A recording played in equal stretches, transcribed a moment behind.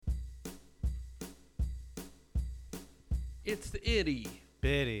It's the Itty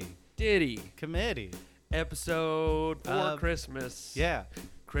Bitty Ditty Committee. episode for Christmas. Yeah.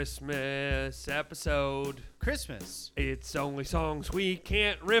 Christmas episode. Christmas. It's only songs we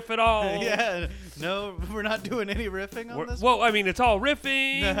can't riff at all. Yeah. No, we're not doing any riffing on this. Well, I mean, it's all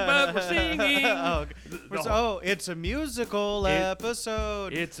riffing, but we're singing. It's a musical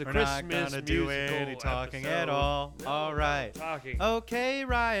episode. It's a we're Christmas not gonna do musical any talking episode. at all. No, All right. Talking. Okay,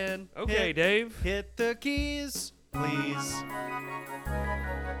 Ryan. Okay, Dave. Hit the keys, please.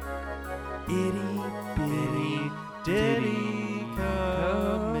 Itty bitty ditty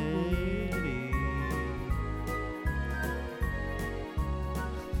committee.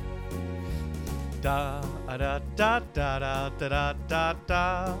 Da da da da da da da da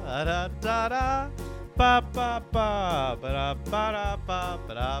da da da. Ba ba ba ba da ba da ba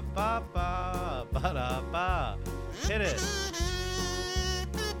ba da ba ba ba da ba. Hit it.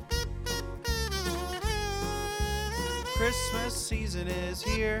 Christmas season is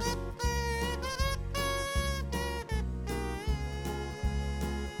here.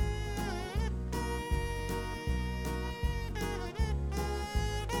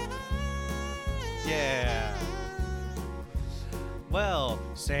 Yeah. Well,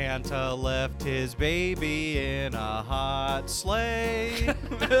 Santa left his baby in a hot sleigh.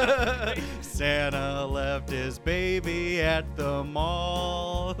 Santa left his baby at the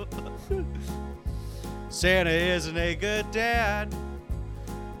mall. Santa isn't a good dad.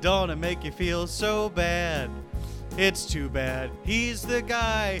 Don't it make you feel so bad? It's too bad he's the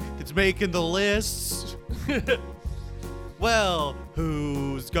guy that's making the lists. Well,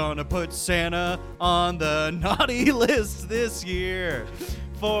 who's gonna put Santa on the naughty list this year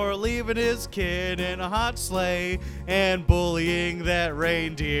for leaving his kid in a hot sleigh and bullying that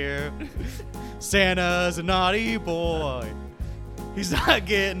reindeer? Santa's a naughty boy. He's not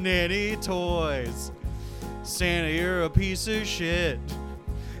getting any toys. Santa, you're a piece of shit.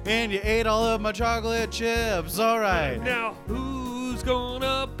 And you ate all of my chocolate chips. All right. Now, who's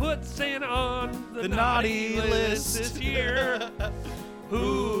gonna put Santa on the naughty list this year?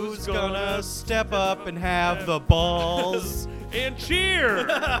 Who's gonna step up and have the balls? And cheer?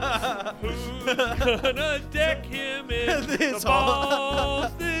 Who's gonna deck him in the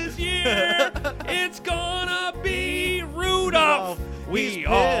balls this year? It's gonna be Rudolph. We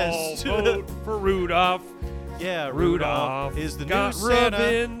all vote for Rudolph. Yeah, Rudolph is the new Santa.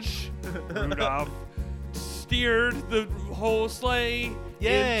 Revenge. Rudolph steered the whole sleigh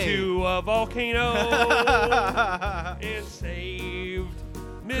into a volcano and saved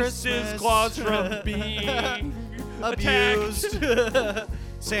Mrs. Claus from being abused. attacked.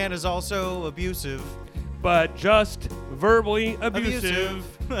 Santa's also abusive. But just verbally abusive.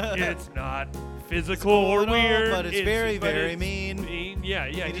 It's not physical or weird. But it's very, very mean. Yeah.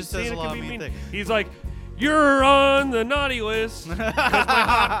 He just does a lot of mean things. He's like, you're on the naughty list because my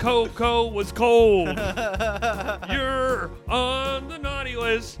hot cocoa was cold. You're on the naughty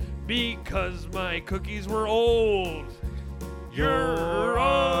list because my cookies were old. You're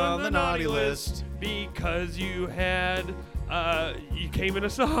on the naughty list because you had, you came in a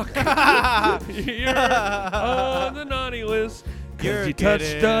sock. You're on the naughty list because you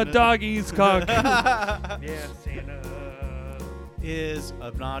touched a doggy's cock. Yeah, Santa is a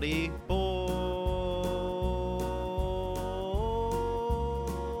naughty boy.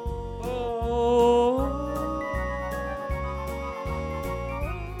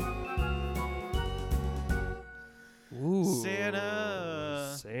 Ooh.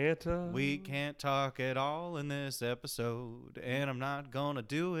 Santa. We can't talk at all in this episode, and I'm not gonna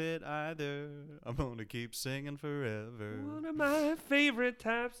do it either. I'm gonna keep singing forever. One of my favorite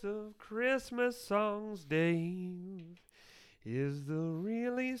types of Christmas songs, Dave, is the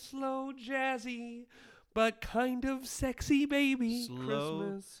really slow, jazzy, but kind of sexy baby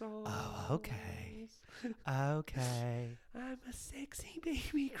Christmas song. Oh, okay. Okay. I'm a sexy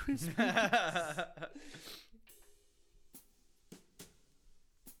baby Christmas.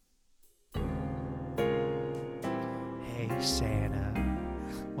 Hey, Santa,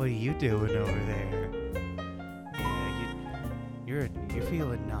 what are you doing over there? Yeah, you're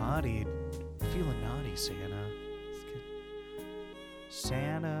feeling naughty. Feeling naughty, Santa.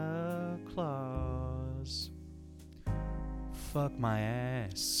 Santa Claus. Fuck my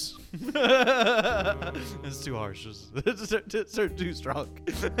ass. It's too harsh. It's too strong.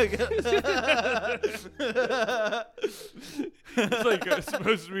 It's like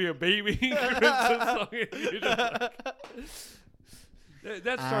supposed to be a baby Christmas song.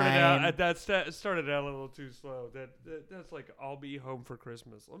 That started out a little too slow. That's like I'll be home for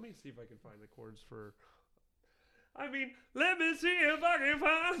Christmas. Let me see if I can find the chords for I mean, let me see if I can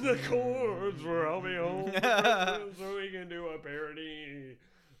find the chords where I'll be home so we can do a parody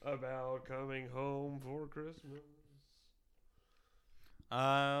about coming home for Christmas.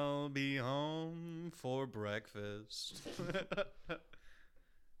 I'll be home for breakfast.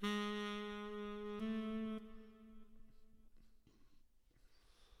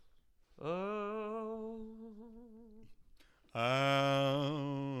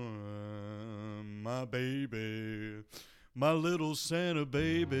 My baby, my little Santa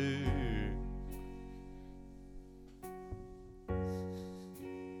baby.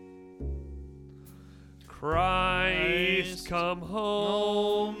 Christ, come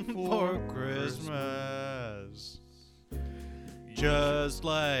home for Christmas. Just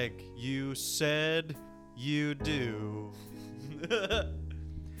like you said you do.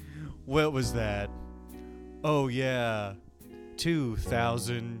 What was that? Oh, yeah.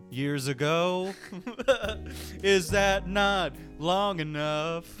 2,000 years ago? Is that not long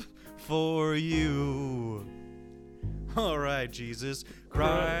enough for you? All right, Jesus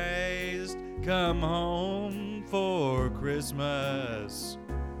Christ, come home for Christmas.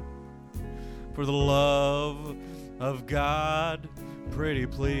 For the love of God, pretty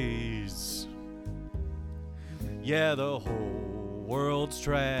please. Yeah, the whole world's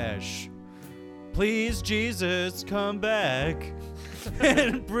trash. Please, Jesus, come back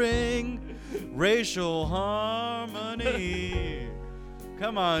and bring racial harmony.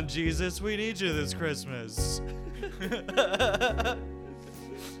 Come on, Jesus, we need you this Christmas.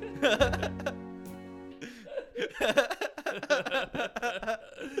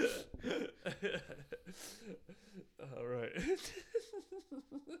 All right.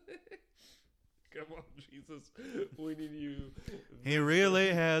 Come on, Jesus. We need you. He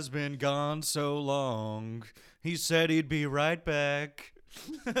really has been gone so long. He said he'd be right back.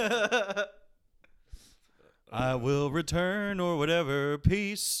 I will return or whatever.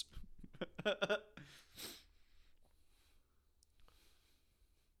 Peace. All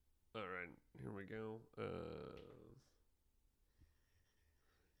right, here we go.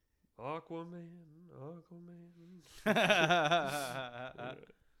 Aquaman.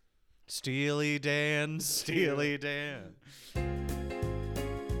 Steely Dan, Steely Dan.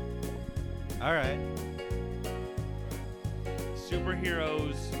 All right.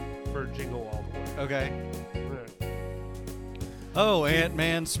 Superheroes for Jingle All the Way. Okay. Right. Oh,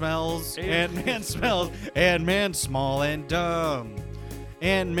 Ant-Man smells. Ant-Man smells. Ant-Man small and dumb.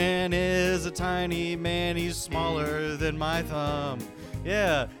 Ant-Man is a tiny man. He's smaller than my thumb.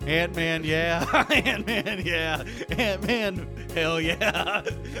 Yeah, Ant-Man, yeah. Ant-Man, yeah. Ant-Man, hell yeah.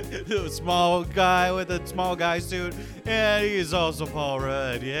 The small guy with a small guy suit. And he's also Paul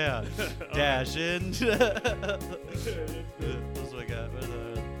Rudd, yeah. Dashing. What's we got?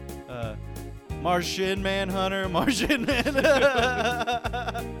 Martian Manhunter, Martian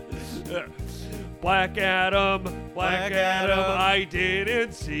Manhunter. Black Adam, Black Adam. I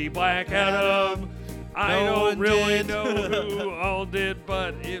didn't see Black Adam. I don't really know who all did,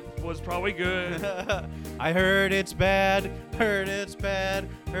 but it was probably good. I heard it's bad, heard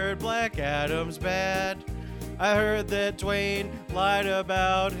Black Adam's bad. I heard that Dwayne lied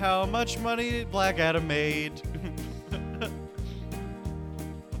about how much money Black Adam made.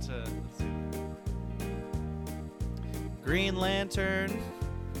 Let's see. Green Lantern,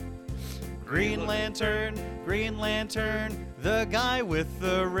 Green Lantern, Green Lantern, the guy with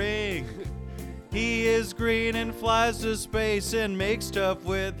the ring. He is green and flies to space and makes stuff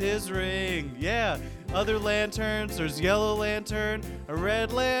with his ring. Yeah, other lanterns, there's Yellow Lantern, a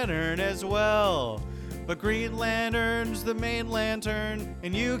Red Lantern as well. But Green Lantern's the main lantern,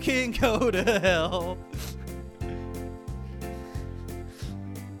 and you can go to hell.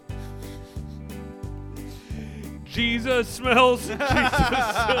 Jesus smells. Jesus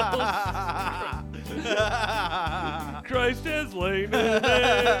smells. Christ has lain an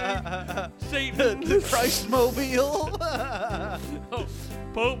egg. Satan. The Christ-mobile. Oh,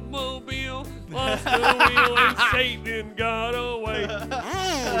 Pope Mobile lost the wheel and Satan got away.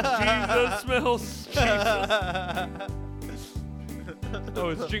 Jesus smells. Jesus. Oh,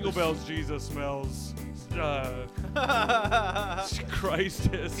 it's Jingle Bells. Jesus smells.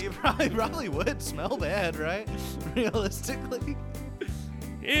 Christ is. He probably would smell bad, right? Realistically.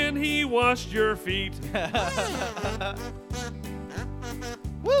 And he washed your feet.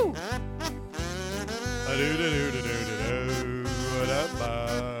 Woo!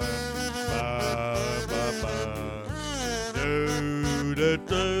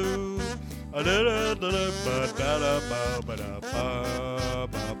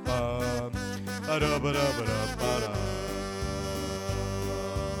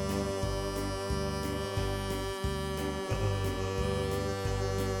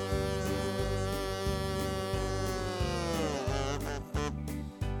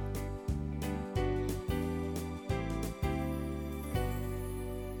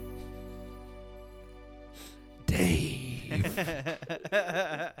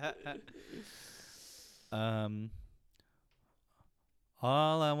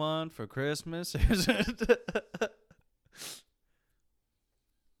 All I want for Christmas is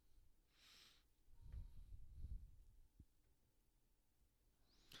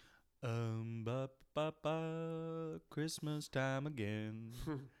Christmas time again.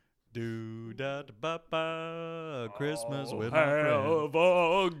 Do da da ba ba Christmas with my friend. Have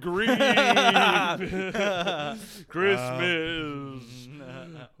a green Christmas,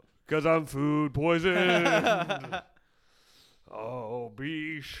 'cause I'm food poisoned. I'll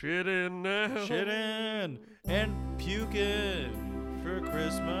be shitting now. Shitting and puking for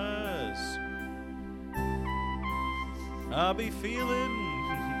Christmas. I'll be feeling.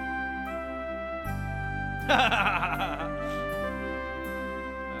 Let's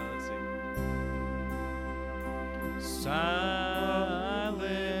see.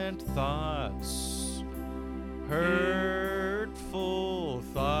 Silent thoughts, hurtful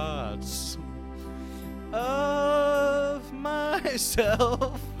thoughts of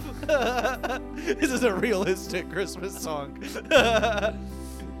myself. This is a realistic Christmas song.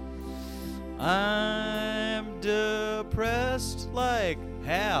 I'm depressed like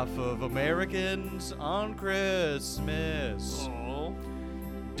half of Americans on Christmas. Oh.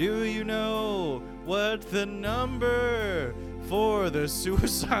 Do you know what the number for the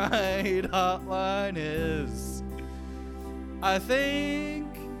suicide hotline is? I think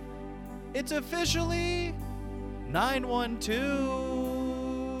it's officially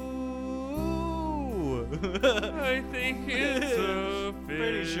 912. I think it's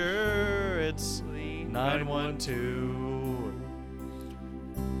Pretty sure it's 912.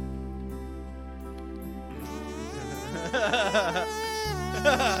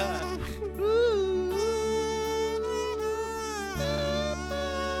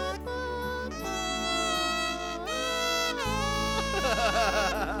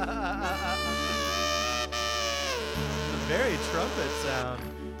 Very trumpet sound.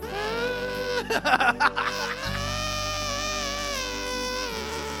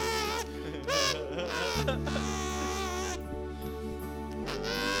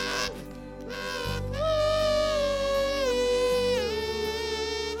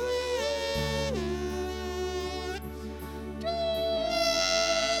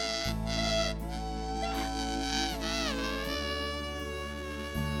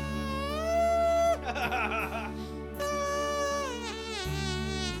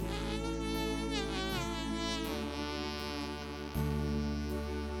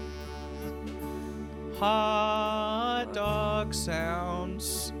 Hot dog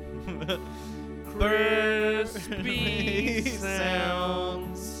sounds. crispy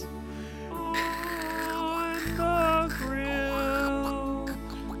sounds on the grill.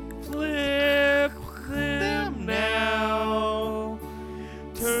 Flip them now,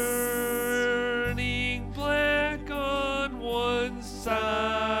 turning black on one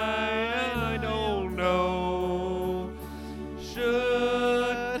side. I don't know.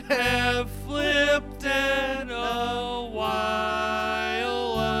 Should have flipped it a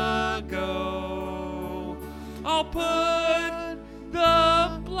while ago. I'll put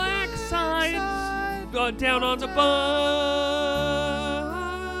the black side down on the bun.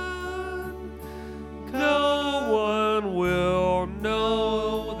 No one will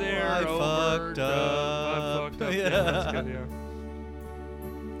know they're I fucked overdone. I up. fucked up. Yeah. That's good, yeah.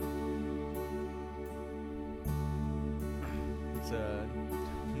 It's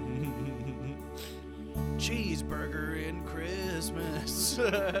cheeseburger in Christmas.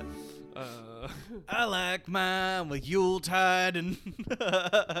 I like mine with Yuletide and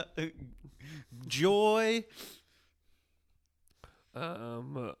joy.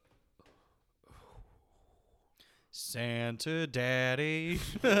 Santa Daddy.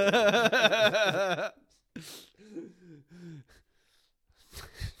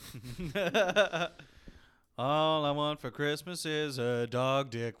 All I want for Christmas is a dog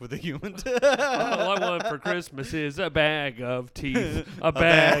dick with a human. All I want for Christmas is a bag of teeth. A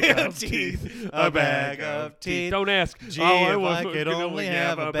bag of teeth. A bag of teeth. Don't ask. Gee, all I if want I could only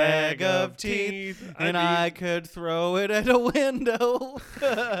have a bag of teeth, and I could throw it at a window.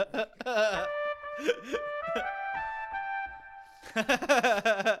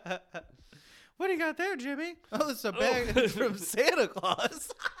 What do you got there, Jimmy? Oh, it's a bag from Santa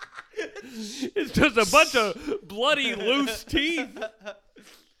Claus. It's just a bunch of bloody loose teeth.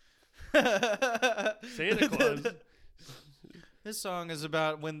 Santa Claus. This song is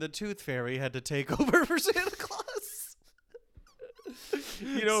about when the Tooth Fairy had to take over for Santa Claus.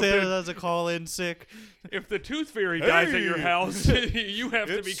 You know, Santa does a call in sick. if the tooth fairy dies at your Hey! house, you have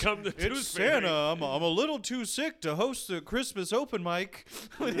to become the tooth It's fairy. Santa. I'm a little too sick to host the Christmas open mic.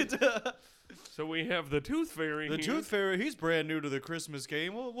 So we have the tooth fairy. The here. Tooth Fairy, he's brand new to the Christmas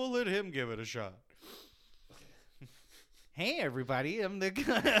game. We'll let him give it a shot. Hey, everybody. I'm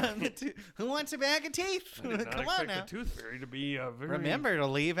the who wants a bag of teeth? I did not Come on expect now. the tooth fairy to be very. Remember to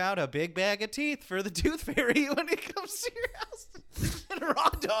leave out a big bag of teeth for the Tooth Fairy when it comes to your house. And raw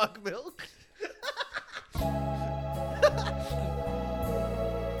dog milk.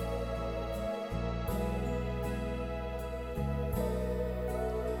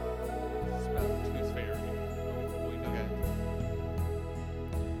 It's about the tooth fairy.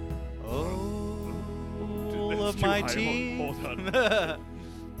 All That's of too my high. teeth. Hold on.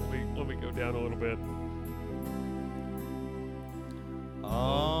 Let me go down a little bit.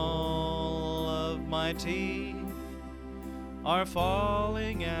 All of my teeth are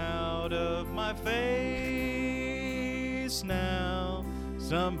falling out of my face now.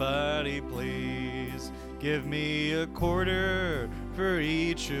 Somebody please give me a quarter for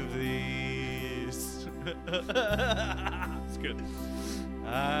each of these. It's good.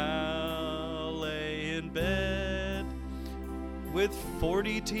 I'll lay in bed with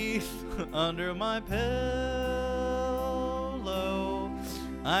 40 teeth under my pillow.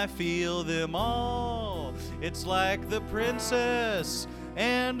 I feel them all. It's like the princess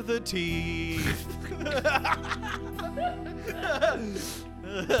and the teeth.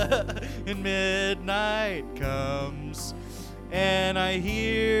 And midnight comes, and I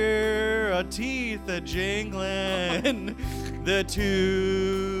hear a teeth a jingling. The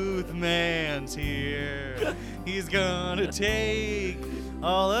tooth man's here. He's gonna take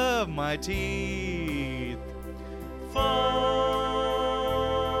all of my teeth. Fall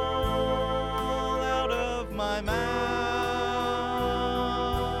out of my mouth.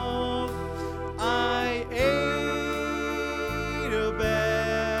 I ate a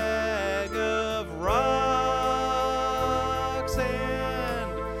bag of rocks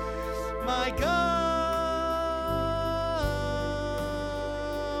and my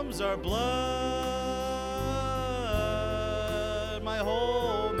gums are blood. My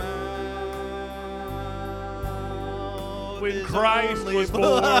whole mouth When is Christ only was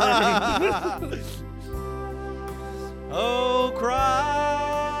blood. Oh, Christ,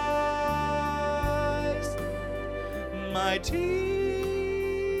 my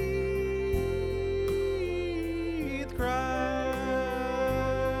teeth,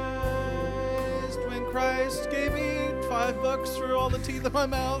 Christ, when Christ gave me $5 for all the teeth in my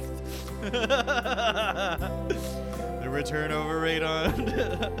mouth. The return over rate on.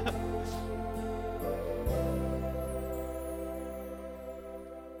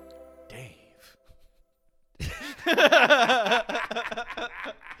 Dave.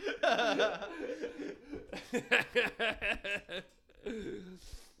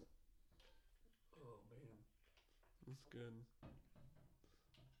 Oh man, that's good.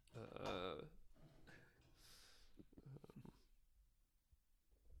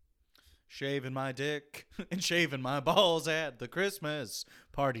 Shaving my dick and shaving my balls at the Christmas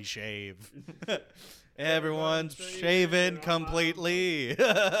party shave. Everyone's shaving completely.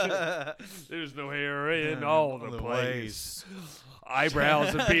 There's no hair in all the place.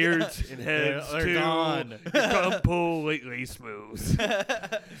 Eyebrows and beards and heads They're too gone. completely smooth.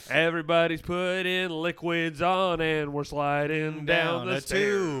 Everybody's putting liquids on and we're sliding down the a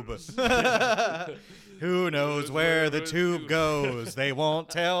stairs. tube. Who knows where the tube goes? They won't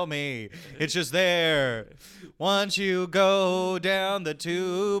tell me. It's just there. Once you go down the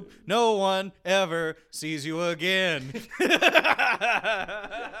tube, no one ever sees you again.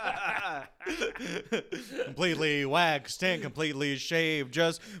 Completely waxed and completely shaved,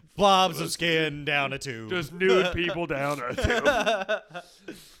 just blobs of skin down a tube. Just nude people down a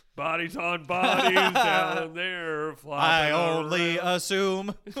tube. Bodies on bodies down there flopping I only around.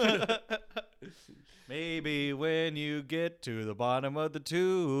 assume. Maybe when you get to the bottom of the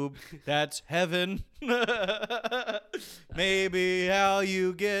tube, that's heaven. Maybe how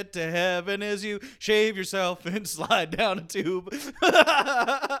you get to heaven is you shave yourself and slide down a tube.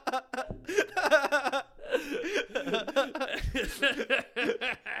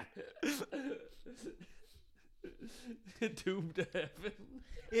 Tube to heaven.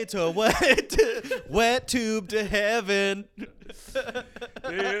 It's a wet tube to heaven.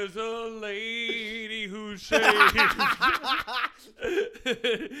 There's a lady who shaves,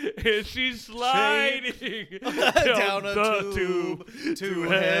 and she's sliding Down a the tube to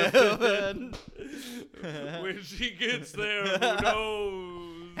heaven. heaven. When she gets there, who knows?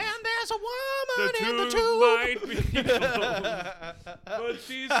 And there's a The woman in the tube tube. might be closed. but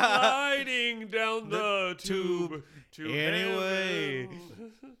she's sliding down the tube to Anyway.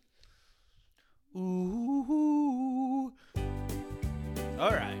 heaven. Ooh.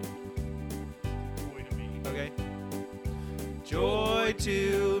 All right. Joy to me. Okay. Joy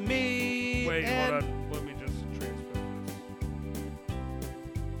to me. Wait, and hold on. Let me just transpose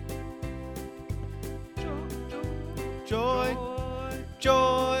this. Joy.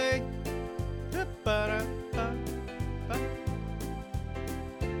 Joy. Da-ba-da-ba-ba.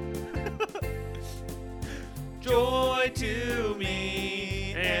 Joy to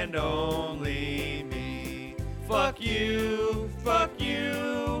me and only me. Fuck you, fuck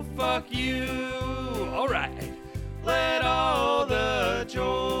you, fuck you. All right. Let all the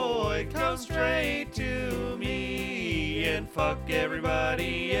joy come straight to me and fuck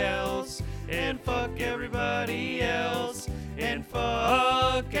everybody else and fuck everybody else and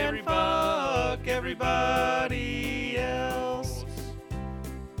fuck everybody else.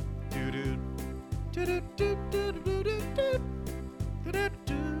 Doo-doo.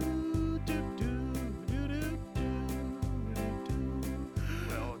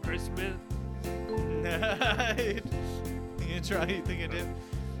 Well, Christmas. You think it did?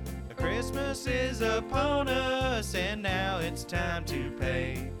 Christmas is upon us, and now it's time to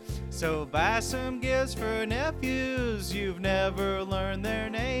pay. So buy some gifts for nephews you've never learned their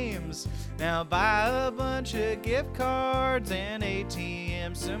names. Now buy a bunch of gift cards and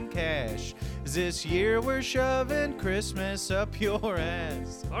ATM some cash. This year we're shoving Christmas up your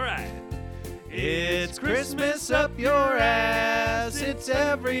ass. All right. It's Christmas up your ass. It's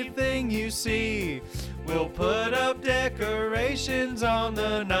everything you see. We'll put up decorations on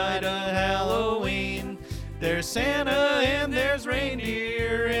the night of Halloween. There's Santa and there's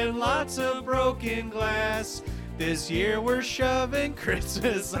reindeer and lots of broken glass. This year we're shoving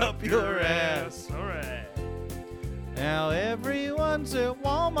Christmas up your ass. All right. Now everyone's at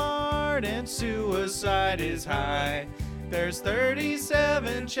Walmart and suicide is high. There's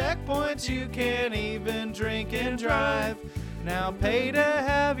 37 checkpoints, you can't even drink and drive. Now pay to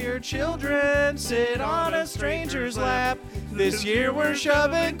have your children sit on a stranger's lap. This year we're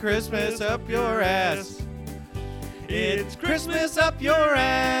shoving Christmas up your ass. It's Christmas up your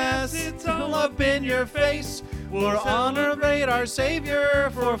ass. It's all up in your face. We'll honorate our Savior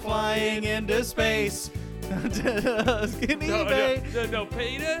for flying into space. Skinny bay. No,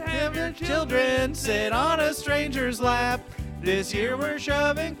 pay to have Have your your children sit on a stranger's lap. This year we're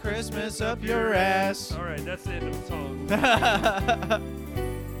shoving Christmas up your ass. All right, that's the end of the song.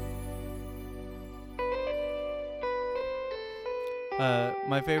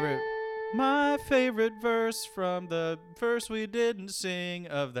 My favorite verse from the verse we didn't sing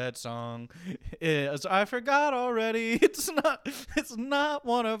of that song is I forgot already. It's not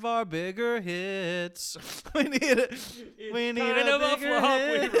one of our bigger hits. We need a kind of a bigger flop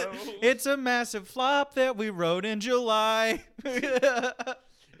we hit. wrote. It's a massive flop that we wrote in July.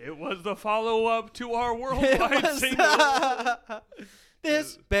 It was the follow-up to our worldwide single.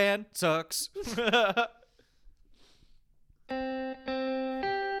 This band sucks. I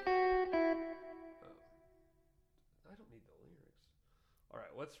don't need the lyrics. All right,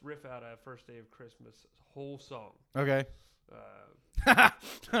 let's riff out a First Day of Christmas whole song. Okay. All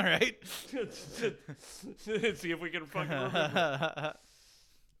right. See if we can fucking remember.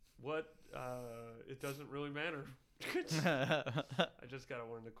 What? It doesn't really matter. I just gotta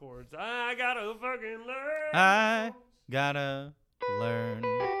learn the chords. I gotta fucking learn. I gotta learn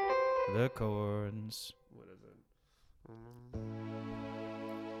the chords. What is it?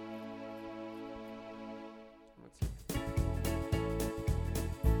 Let's see.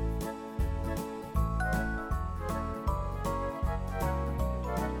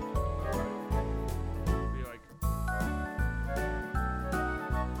 Be like,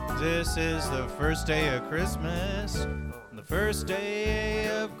 This is the first day of Christmas. The first day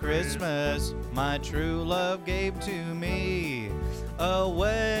of Christmas, my true love gave to me a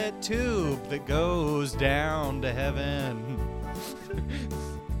wet tube that goes down to heaven.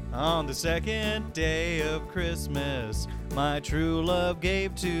 On the second day of Christmas, my true love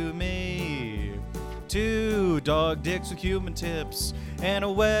gave to me 2 dog dicks with human tips and a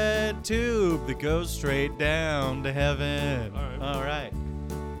wet tube that goes straight down to heaven. All right.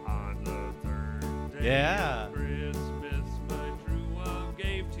 on the third day Yeah. of Christmas, my true love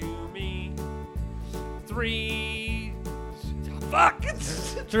gave to me 3 fuck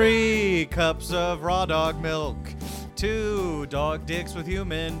 3 cups of raw dog milk, 2 dog dicks with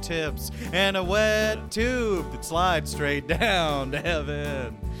human tips, and a wet tube that slides straight down to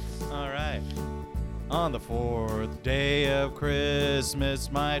heaven. All right. On the 4th day of Christmas,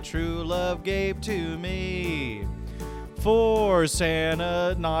 my true love gave to me 4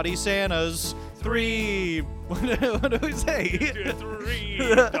 Santa, naughty Santas. 3, what do we say? 3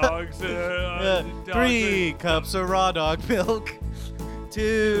 dogs. 3 cups of raw dog milk.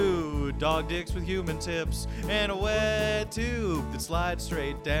 2 dog dicks with human tips. And a wet tube that slides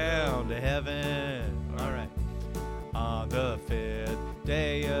straight down to heaven. All right. On the 5th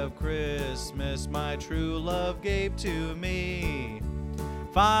day of Christmas, my true love gave to me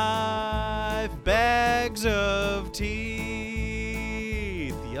 5 bags of teeth.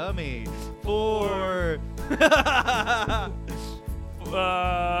 Yummy. 4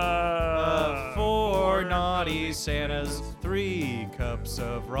 4 naughty Santas, 3 cups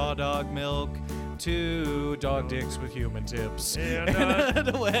of raw dog milk, 2 dog dicks with human tips, and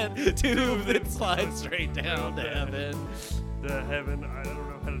a wet tube that slides straight down to heaven. The heaven. I don't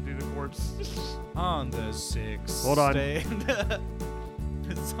know how to do the chords. On the 6th Hold on. day.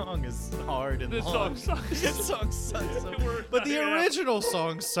 This song is hard and This long. song sucks. This song sucks so We're But the not- yeah. original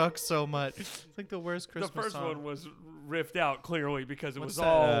song sucks so much. It's like the worst Christmas The first song. one was riffed out clearly because it What's was that,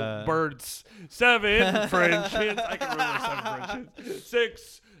 all birds. 7 French hens. I can remember 7 French hens.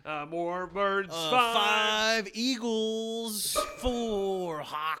 6 more birds. 5 5 eagles, 4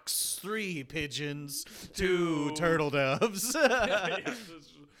 hawks, 3 pigeons, 2 turtle doves.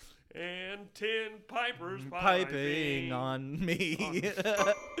 and 10 pipers Piping on me.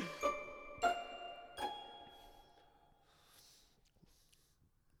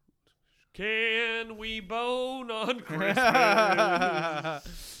 Can we bone on Christmas?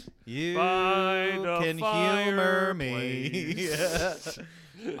 You By the can humor me. fireplace.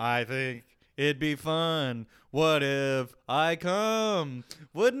 I think it'd be fun. What if I come?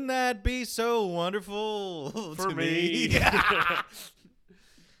 Wouldn't that be so wonderful For to me.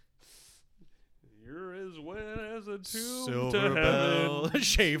 You're as wet as a tube Silver to bell, heaven.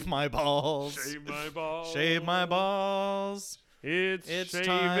 shave my balls. Shave my balls. Shave my balls. It's It's shaving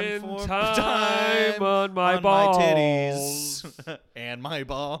time for time on my balls. my titties and my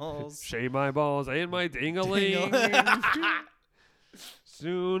balls. Shave my balls and my ding-a-ling.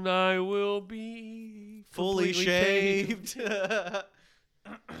 Soon I will be Fully completely shaved.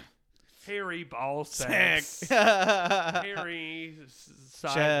 Hairy ball sacks. Sack. Hairy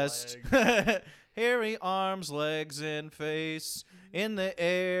side Chest. legs. Hairy arms, legs, and face. In the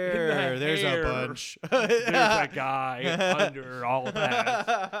air, the there's hair. a bunch. There's a guy under all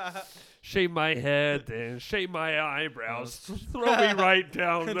that. Shave my head, then shave my eyebrows. Throw me right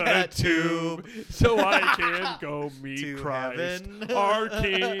down the That tube tube. so I can go meet To Christ, heaven. our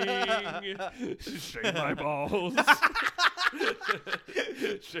King. Shave my balls.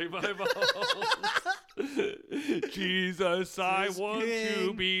 Shave my balls. Jesus, I want to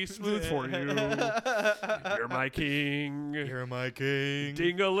King. be smooth for you. You're my King. You're my king.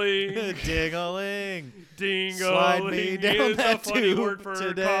 Ding-a-ling. Ding-a-ling. Ding-a-ling Slide me down is a that funny tube word for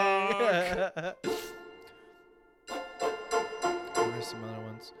today. cock. Where's some other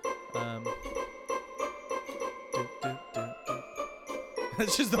ones?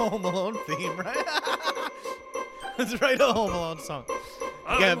 That's just the Home Alone theme, right? Let's write a Home Alone song.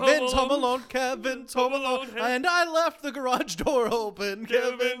 I'm Kevin's Home Alone, Kevin's Home Home Alone, Alone, and I left the garage door open.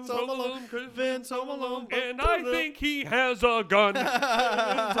 Kevin's Home Alone, Kevin's Kevin's Home Alone, And I think he has a gun.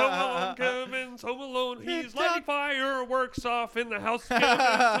 Kevin's Home Alone, Kevin's Home Alone. He's lighting fireworks off in the house.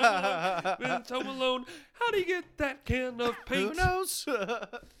 Kevin's Home Alone. How'd he get that can of paint? Who knows?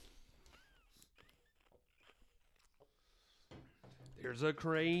 There's a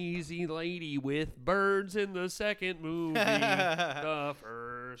crazy lady with birds in the second movie. The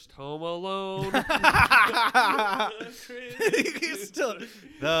first Home Alone. Still,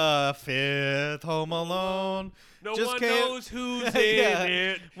 the 5th Home Alone. No Just one can't- knows who's in Yeah.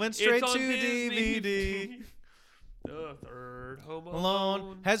 it. Went straight It's on to Disney. DVD. The third Home Alone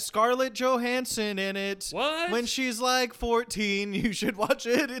Alone. has Scarlett Johansson in it. What? When she's like 14, you should watch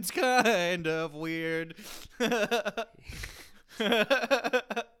it. It's kind of weird.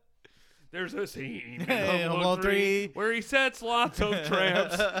 There's a scene in Hey, Home Alone 3 where he sets lots of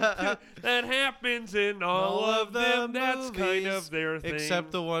traps. That happens in all of them. That's kind of their thing.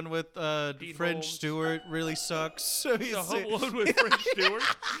 Except the one with Pete French Holmes. Stewart really sucks. The Home Alone with French Stewart.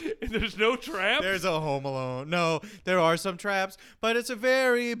 And there's no traps. There's a Home Alone. No, there are some traps, but it's a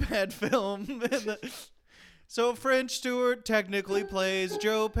very bad film. So French Stewart technically plays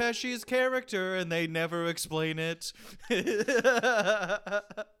Joe Pesci's character, and they never explain it.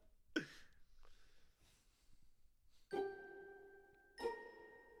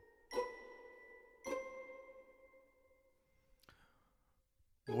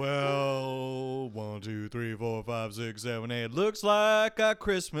 Well, 1, 2, 3, 4, 5, 5, 6, 7, 8. Looks like I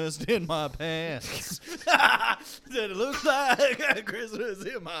Christmased in my pants. Said it looks like I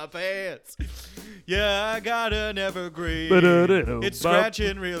Christmased in my pants. Yeah, I got an evergreen. It's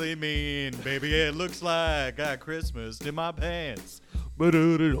scratching really mean. Baby, it looks like I Christmased in my pants. Of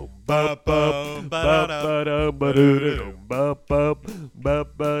a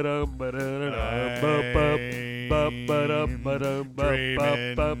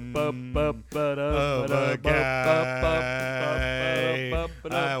guy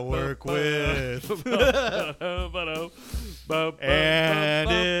I work with.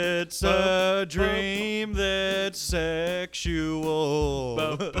 And it's a dream that's sexual.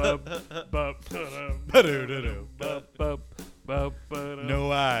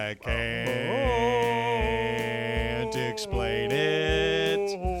 No, I can't explain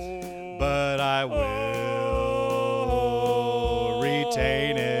it, but I will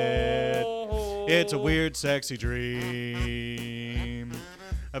retain it. It's a weird, sexy dream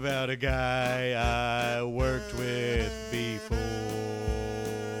about a guy I worked with before.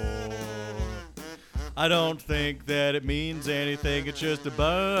 I don't think that it means anything. It's just a bunch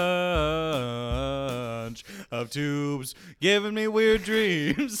of tubes giving me weird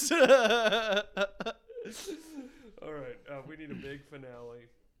dreams. All right, we need a big finale.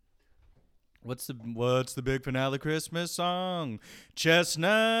 What's the big finale Christmas song?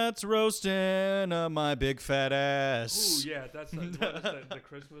 Chestnuts roasting up my big fat ass. Ooh, yeah, that's what is that, the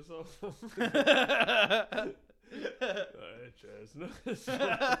Christmas song. Chestnuts.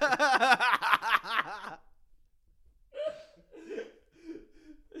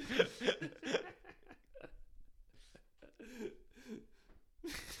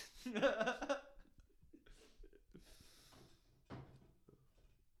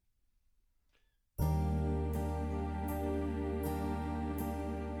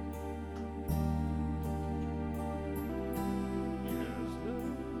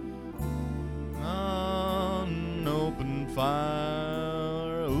 On open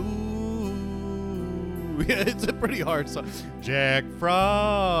fire. Ooh. Yeah, it's a pretty hard song. Jack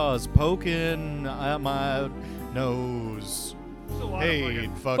Frost poking at my nose. Hey,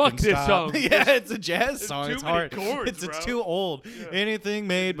 fucking this stop. song. Yeah, it's a jazz song. too It's many hard. chords, It's bro. too old. Yeah. Anything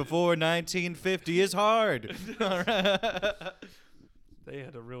made before 1950 is hard. All right. They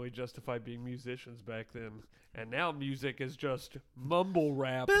had to really justify being musicians back then. And now music is just mumble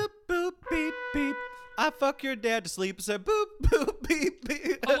rap. Boop, boop, beep, beep. I fuck your dad to sleep and said boop, boop, beep,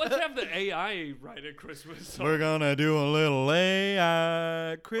 beep. Oh, let's have the AI write a Christmas song. We're gonna do a little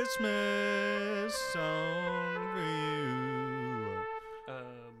AI Christmas song for you.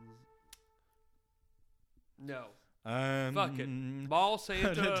 No. I'm Fuck it. Mall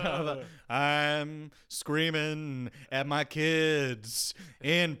Santa. I'm screaming at my kids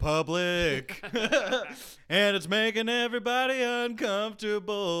in public, and it's making everybody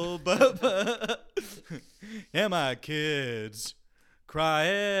uncomfortable. And my kids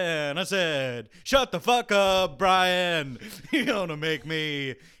crying. I said, "Shut the fuck up, Brian. You're gonna make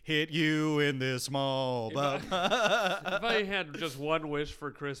me hit you in this mall." If I had just one wish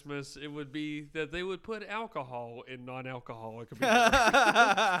for Christmas, it would be that they would put alcohol in non-alcoholic beer.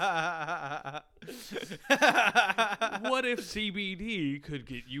 What if CBD could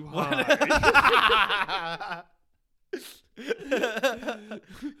get you high?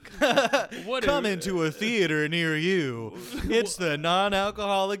 Come into a theater near you. It's the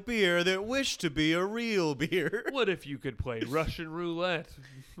non-alcoholic beer that wished to be a real beer. What if you could play Russian roulette?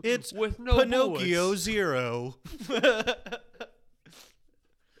 It's with no Pinocchio bullets? Zero.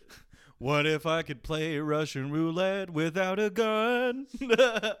 What if I could play Russian roulette without a gun?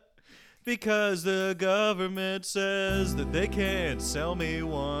 Because the government says that they can't sell me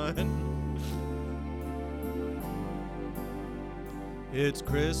one. It's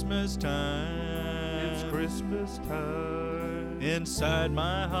Christmas time. It's Christmas time. Inside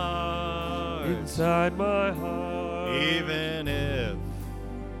my heart. Inside my heart. Even if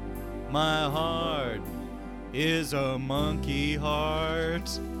my heart is a monkey heart.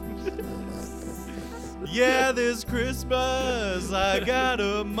 Yeah, this Christmas I got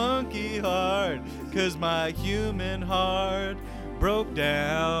a monkey heart, 'cause my human heart broke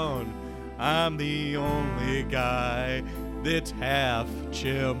down. I'm the only guy that's half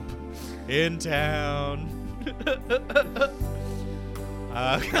chimp in town.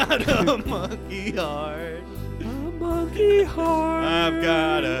 I got a monkey heart. A monkey heart. I've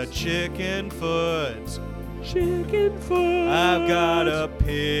got a chicken foot. chicken foot. I've got a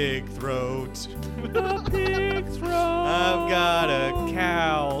pig throat. A pig throat. I've got a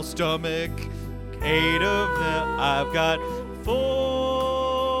cow stomach. 8 of them. I've got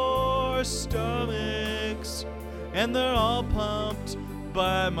 4 stomachs. and they're all pumped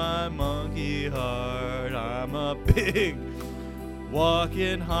by my monkey heart. I'm a big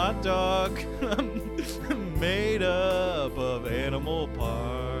walking hot dog made up of animal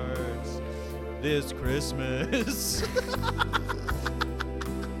parts this Christmas.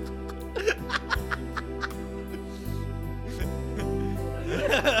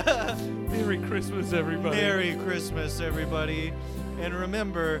 Merry Christmas, everybody. Merry Christmas, everybody. And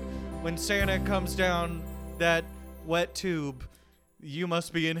remember, when Santa comes down that wet tube, you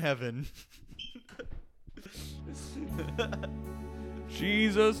must be in heaven.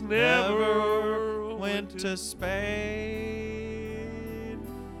 Jesus never went to Spain.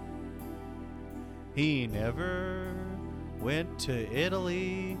 He never went to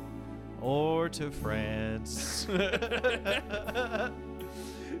Italy or to France.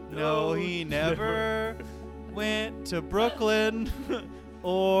 No, he never went to Brooklyn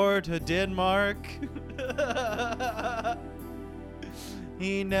or to Denmark.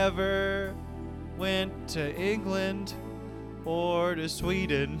 He never went to England or to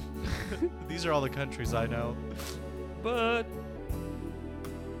Sweden. These are all the countries I know. But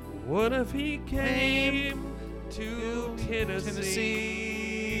what if he came to Tennessee?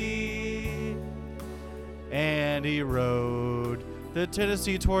 And he rode the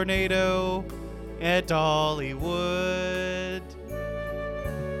Tennessee Tornado at Dollywood.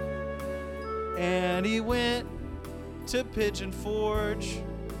 And he went to Pigeon Forge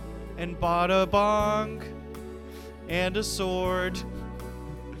and bought a bong and a sword.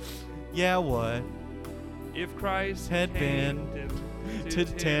 Yeah, what? If Christ Had came to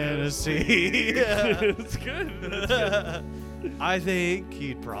Tennessee. It's good. That's good. I think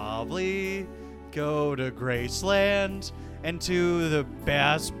he'd probably go to Graceland and to the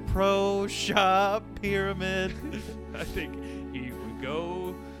Bass Pro Shop Pyramid. I think he would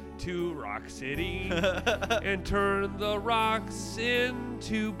go to Rock City and turn the rocks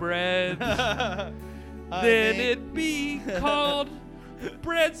into bread. Then it'd be called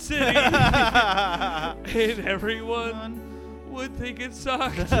Bread City. And everyone would think it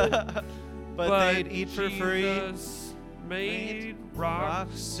sucked. but they'd eat for free. Jesus made Rock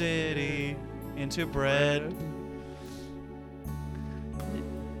City into bread.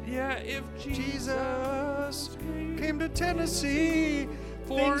 Yeah, if Jesus came to Tennessee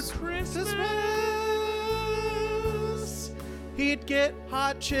for things- Christmas, he'd get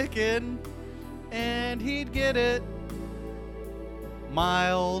hot chicken and he'd get it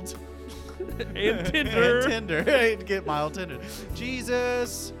mild and tender. and tender. He'd get mild tender.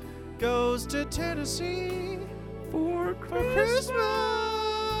 Jesus goes to Tennessee For for Christmas,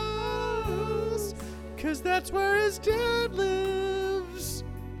 'cause that's where his dad lives.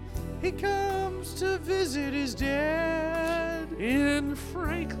 He comes to visit his dad. in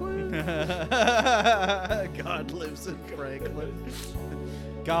Franklin. God lives in Franklin.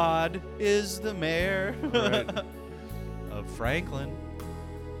 God is the mayor Right. of Franklin.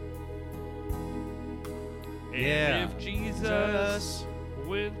 And Yeah. if Jesus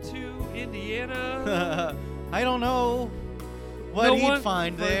went to Indiana, I don't know what No he'd one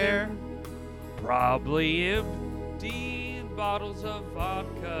find for there. probably empty bottles of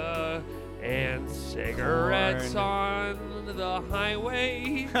vodka and cigarettes on the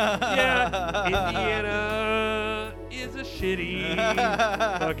highway. Yeah, Indiana is a shitty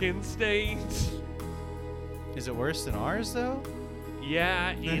fucking state. Is it worse than ours, though?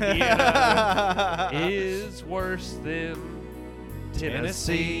 Yeah, Indiana is worse than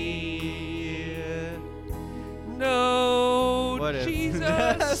Tennessee. No, What if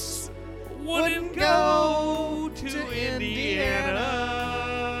Jesus wouldn't go to Indiana.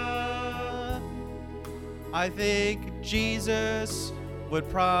 I think Jesus would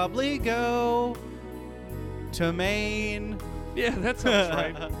probably go to Maine. Yeah, that sounds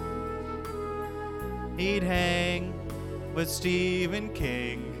right. He'd hang with Stephen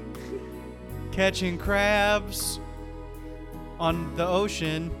King, catching crabs on the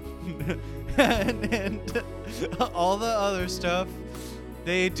ocean, and all the other stuff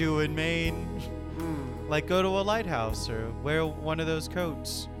they do in Maine. Like go to a lighthouse or wear one of those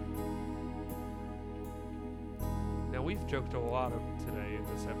coats. Now, we've joked a lot of today in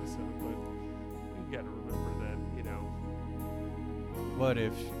this episode, but we've got to remember that, you know. What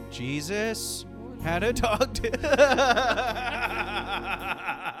if Jesus had a dog?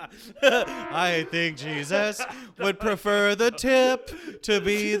 I think Jesus would prefer the tip to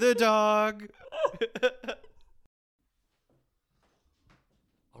be the dog.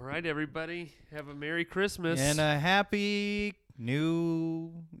 All right, everybody, have a Merry Christmas. And a happy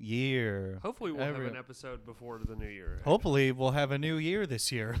New year. Hopefully we'll have an episode before the new year. Hopefully we'll have a new year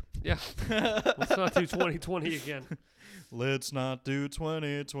this year. Yeah. Let's not do 2020 again. Let's not do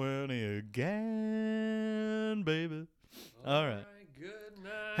 2020 again, baby. All right. Good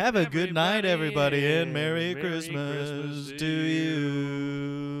night. Have a good night, everybody, and Merry Merry Christmas to you.